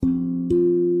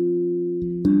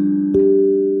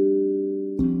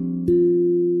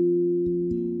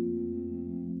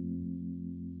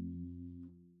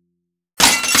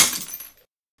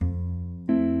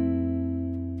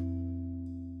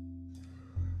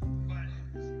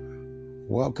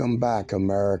Welcome back,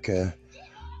 America.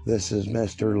 This is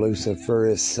Mr. Lucifer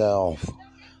himself,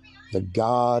 the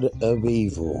God of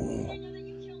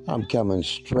evil. I'm coming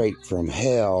straight from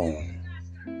hell.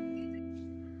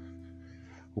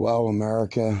 Well,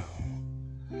 America,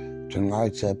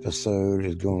 tonight's episode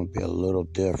is going to be a little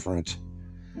different.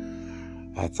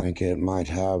 I think it might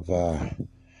have a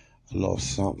little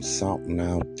something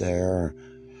out there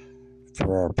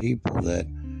for our people that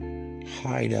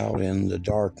hide out in the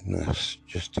darkness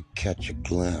just to catch a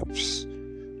glimpse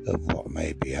of what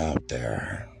may be out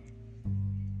there.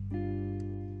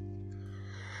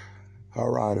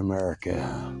 All right,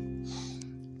 America,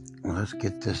 let's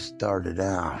get this started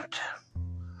out.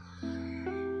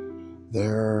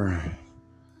 There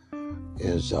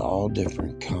is all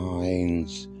different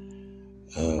kinds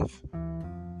of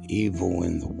evil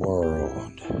in the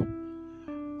world.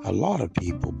 A lot of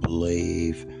people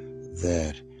believe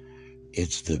that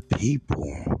it's the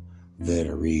people that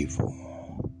are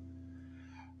evil.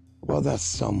 Well, that's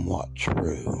somewhat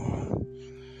true.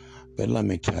 But let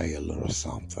me tell you a little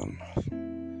something.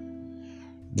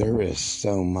 There is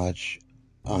so much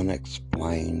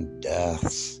unexplained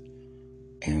deaths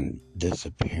and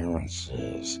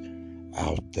disappearances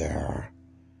out there.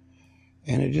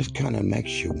 And it just kind of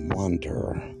makes you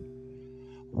wonder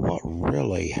what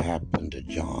really happened to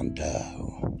John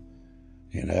Doe.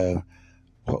 You know,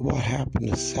 what happened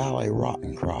to Sally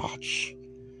Rottencrotch?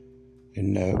 You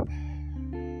know,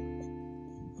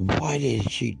 why did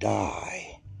she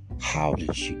die? How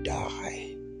did she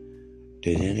die?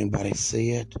 Did anybody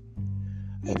see it?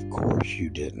 Of course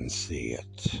you didn't see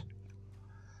it.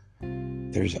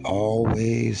 There's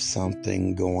always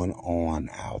something going on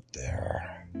out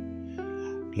there.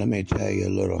 Let me tell you a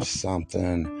little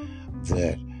something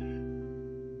that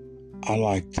I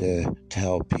like to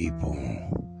tell people.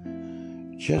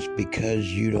 Just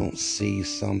because you don't see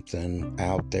something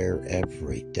out there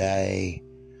every day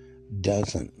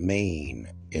doesn't mean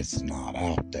it's not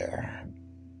out there.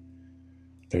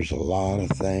 There's a lot of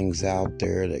things out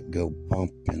there that go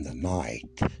bump in the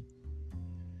night.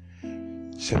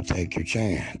 So take your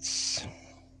chance.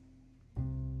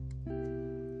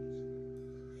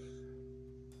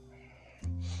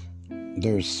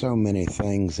 There's so many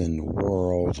things in the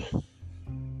world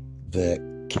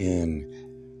that can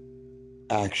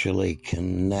actually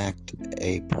connect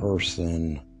a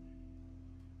person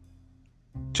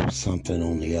to something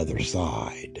on the other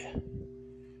side.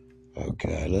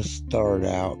 Okay, let's start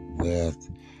out with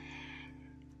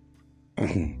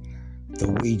the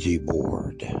Ouija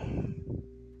board.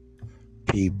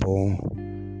 People,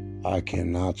 I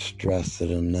cannot stress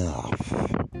it enough.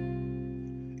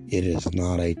 It is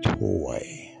not a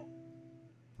toy.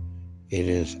 It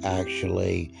is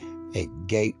actually a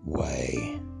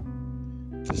gateway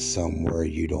to somewhere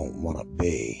you don't want to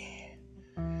be.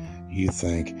 You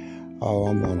think, oh,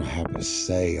 I'm going to have a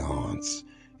seance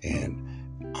and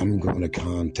I'm going to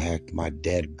contact my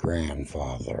dead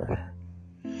grandfather.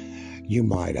 You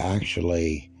might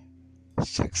actually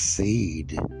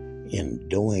succeed in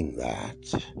doing that,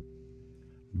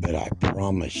 but I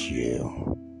promise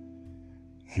you,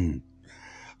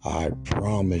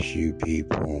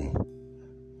 people,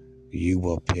 you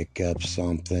will pick up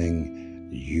something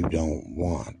you don't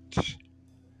want.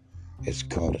 It's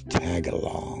called a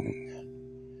tag-along,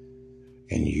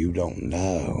 and you don't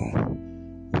know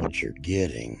what you're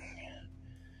getting.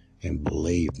 And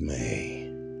believe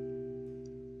me,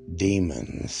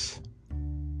 demons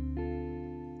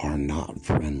are not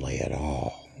friendly at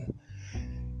all.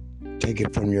 Take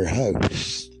it from your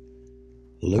host,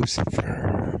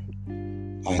 Lucifer.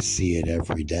 I see it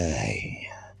every day.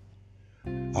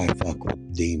 I fuck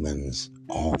with demons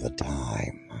all the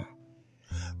time.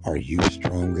 Are you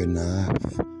strong enough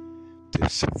to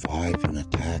survive an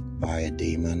attack by a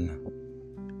demon?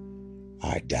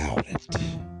 I doubt it.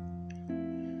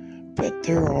 But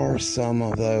there are some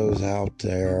of those out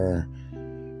there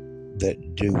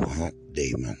that do hunt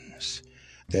demons,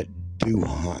 that do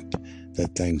hunt the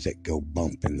things that go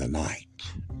bump in the night.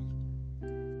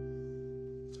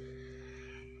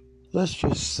 Let's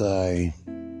just say,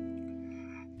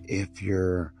 if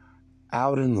you're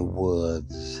out in the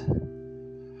woods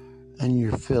and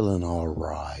you're feeling all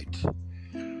right,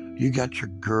 you got your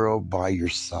girl by your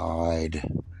side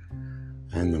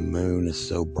and the moon is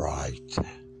so bright,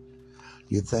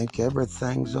 you think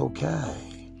everything's okay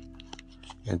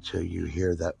until you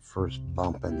hear that first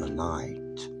bump in the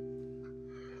night.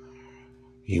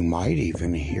 You might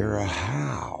even hear a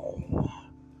howl.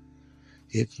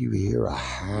 If you hear a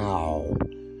howl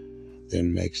that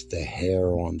makes the hair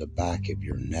on the back of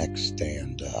your neck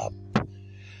stand up,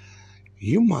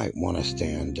 you might want to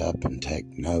stand up and take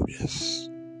notice,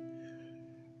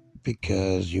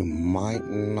 because you might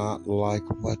not like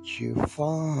what you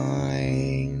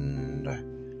find.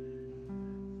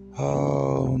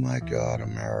 Oh my God,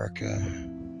 America.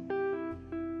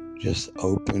 Just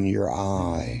open your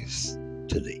eyes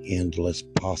to the endless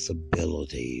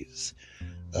possibilities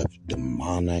of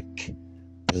demonic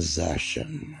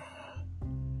possession.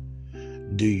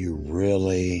 Do you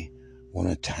really want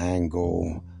to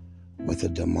tangle with a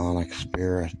demonic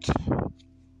spirit?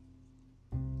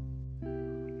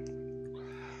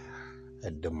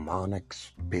 A demonic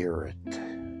spirit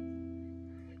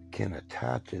can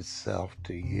attach itself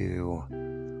to you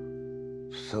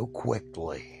so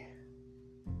quickly.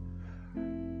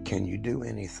 Can you do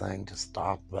anything to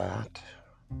stop that?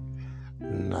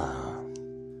 No,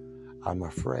 I'm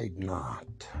afraid not.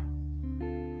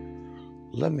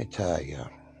 Let me tell you,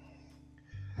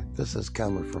 this is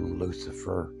coming from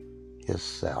Lucifer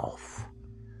himself,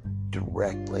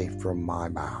 directly from my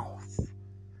mouth,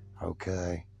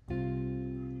 okay?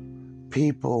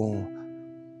 People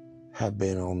have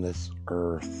been on this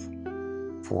earth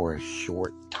for a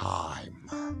short time.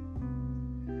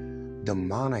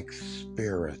 Demonic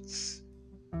spirits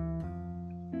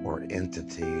or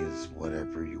entities,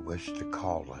 whatever you wish to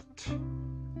call it,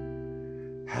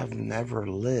 have never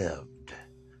lived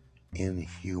in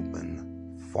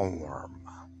human form.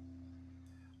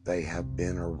 They have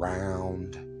been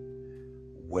around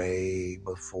way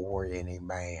before any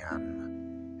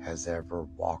man has ever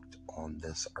walked on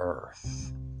this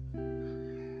earth.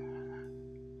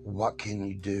 What can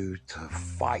you do to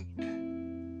fight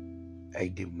a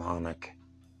demonic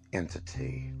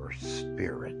entity or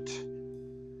spirit?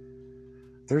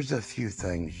 There's a few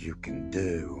things you can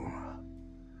do,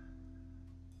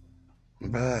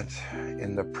 but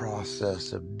in the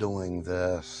process of doing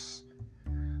this,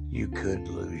 you could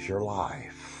lose your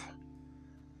life,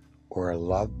 or a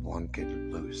loved one could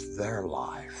lose their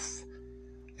life.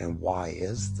 And why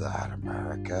is that,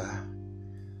 America?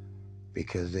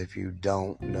 Because if you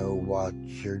don't know what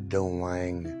you're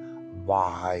doing,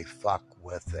 why fuck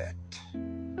with it?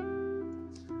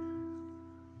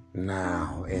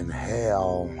 Now, in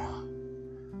hell,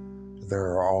 there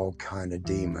are all kind of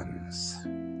demons.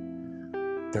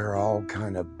 There are all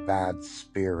kind of bad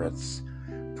spirits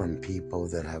from people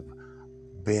that have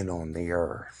been on the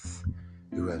earth,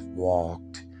 who have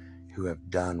walked, who have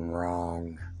done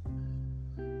wrong.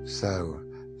 So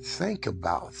think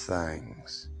about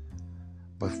things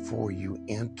before you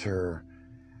enter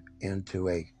into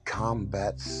a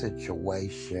combat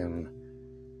situation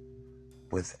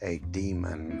with a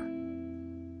demon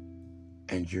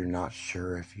and you're not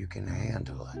sure if you can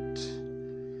handle it.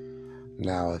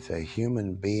 Now, if a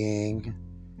human being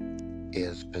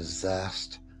is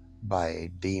possessed by a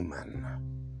demon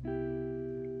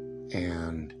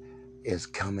and is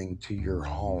coming to your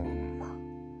home,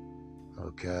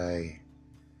 okay,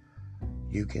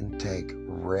 you can take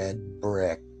red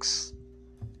bricks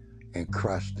and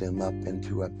crush them up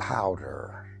into a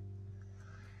powder,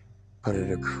 put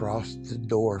it across the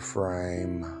door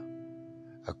frame,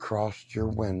 across your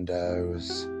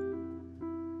windows,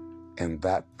 and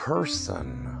that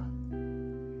person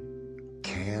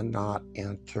cannot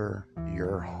enter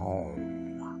your home.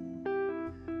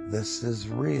 This is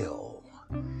real.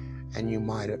 And you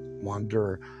might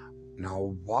wonder,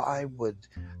 now why would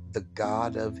the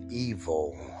God of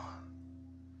evil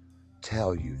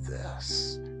tell you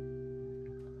this?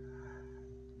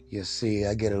 You see,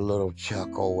 I get a little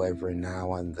chuckle every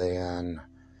now and then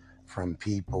from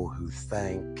people who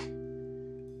think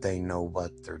they know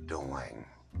what they're doing.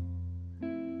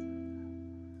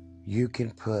 You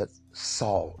can put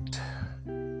salt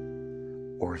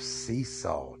or sea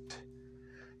salt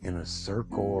in a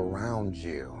circle around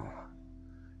you,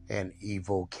 and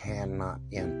evil cannot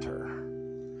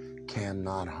enter,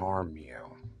 cannot harm you.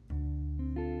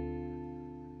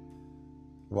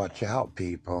 Watch out,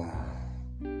 people.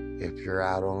 If you're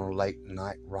out on a late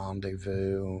night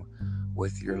rendezvous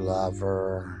with your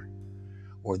lover,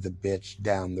 or the bitch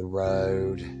down the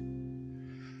road,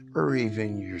 or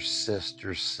even your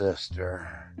sister's sister,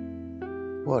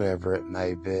 whatever it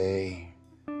may be,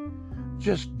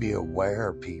 just be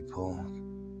aware, people.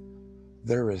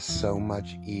 There is so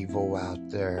much evil out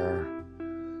there,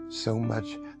 so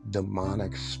much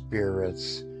demonic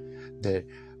spirits that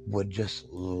would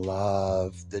just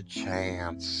love the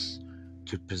chance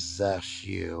to possess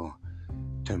you,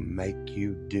 to make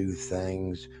you do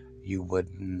things you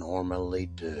wouldn't normally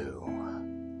do.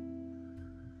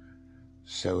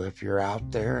 So if you're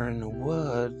out there in the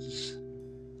woods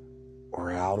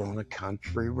or out on a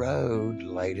country road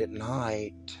late at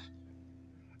night,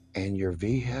 and your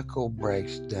vehicle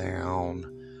breaks down,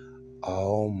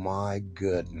 oh my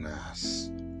goodness,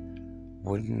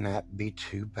 wouldn't that be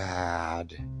too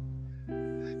bad?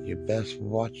 You best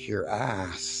watch your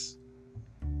ass,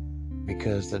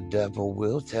 because the devil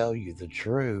will tell you the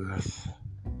truth.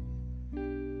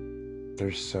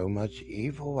 There's so much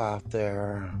evil out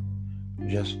there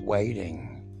just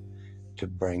waiting to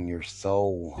bring your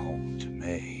soul home to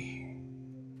me.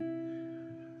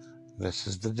 This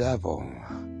is the devil,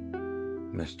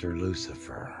 Mr.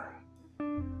 Lucifer.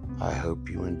 I hope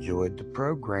you enjoyed the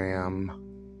program.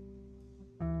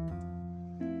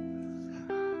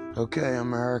 Okay,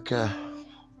 America,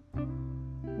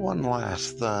 one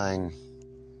last thing.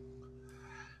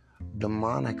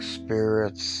 Demonic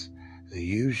spirits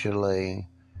usually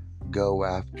go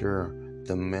after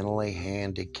the mentally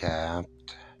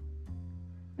handicapped,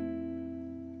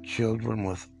 children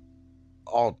with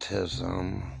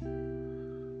autism,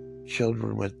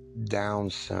 children with Down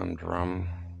syndrome,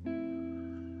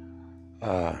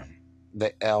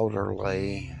 the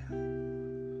elderly,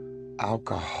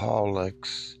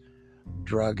 alcoholics,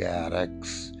 drug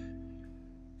addicts,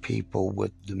 people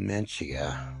with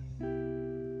dementia.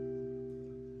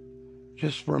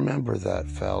 Just remember that,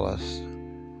 fellas.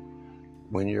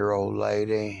 When your old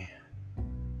lady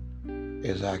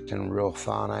is acting real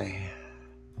funny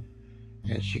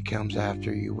and she comes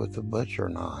after you with a butcher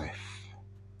knife,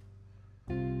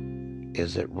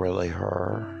 is it really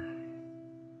her?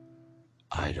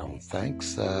 I don't think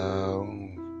so.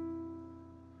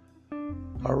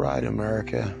 All right,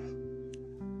 America.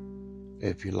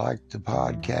 If you like the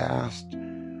podcast,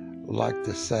 like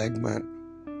the segment,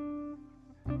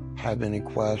 have any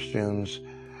questions,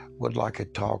 would like to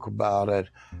talk about it,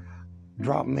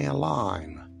 drop me a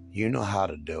line. You know how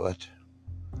to do it.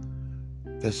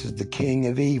 This is the King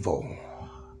of Evil.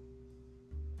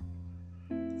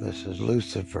 This is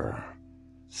Lucifer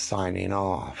signing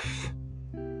off.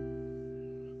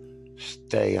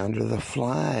 Stay under the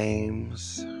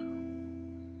flames.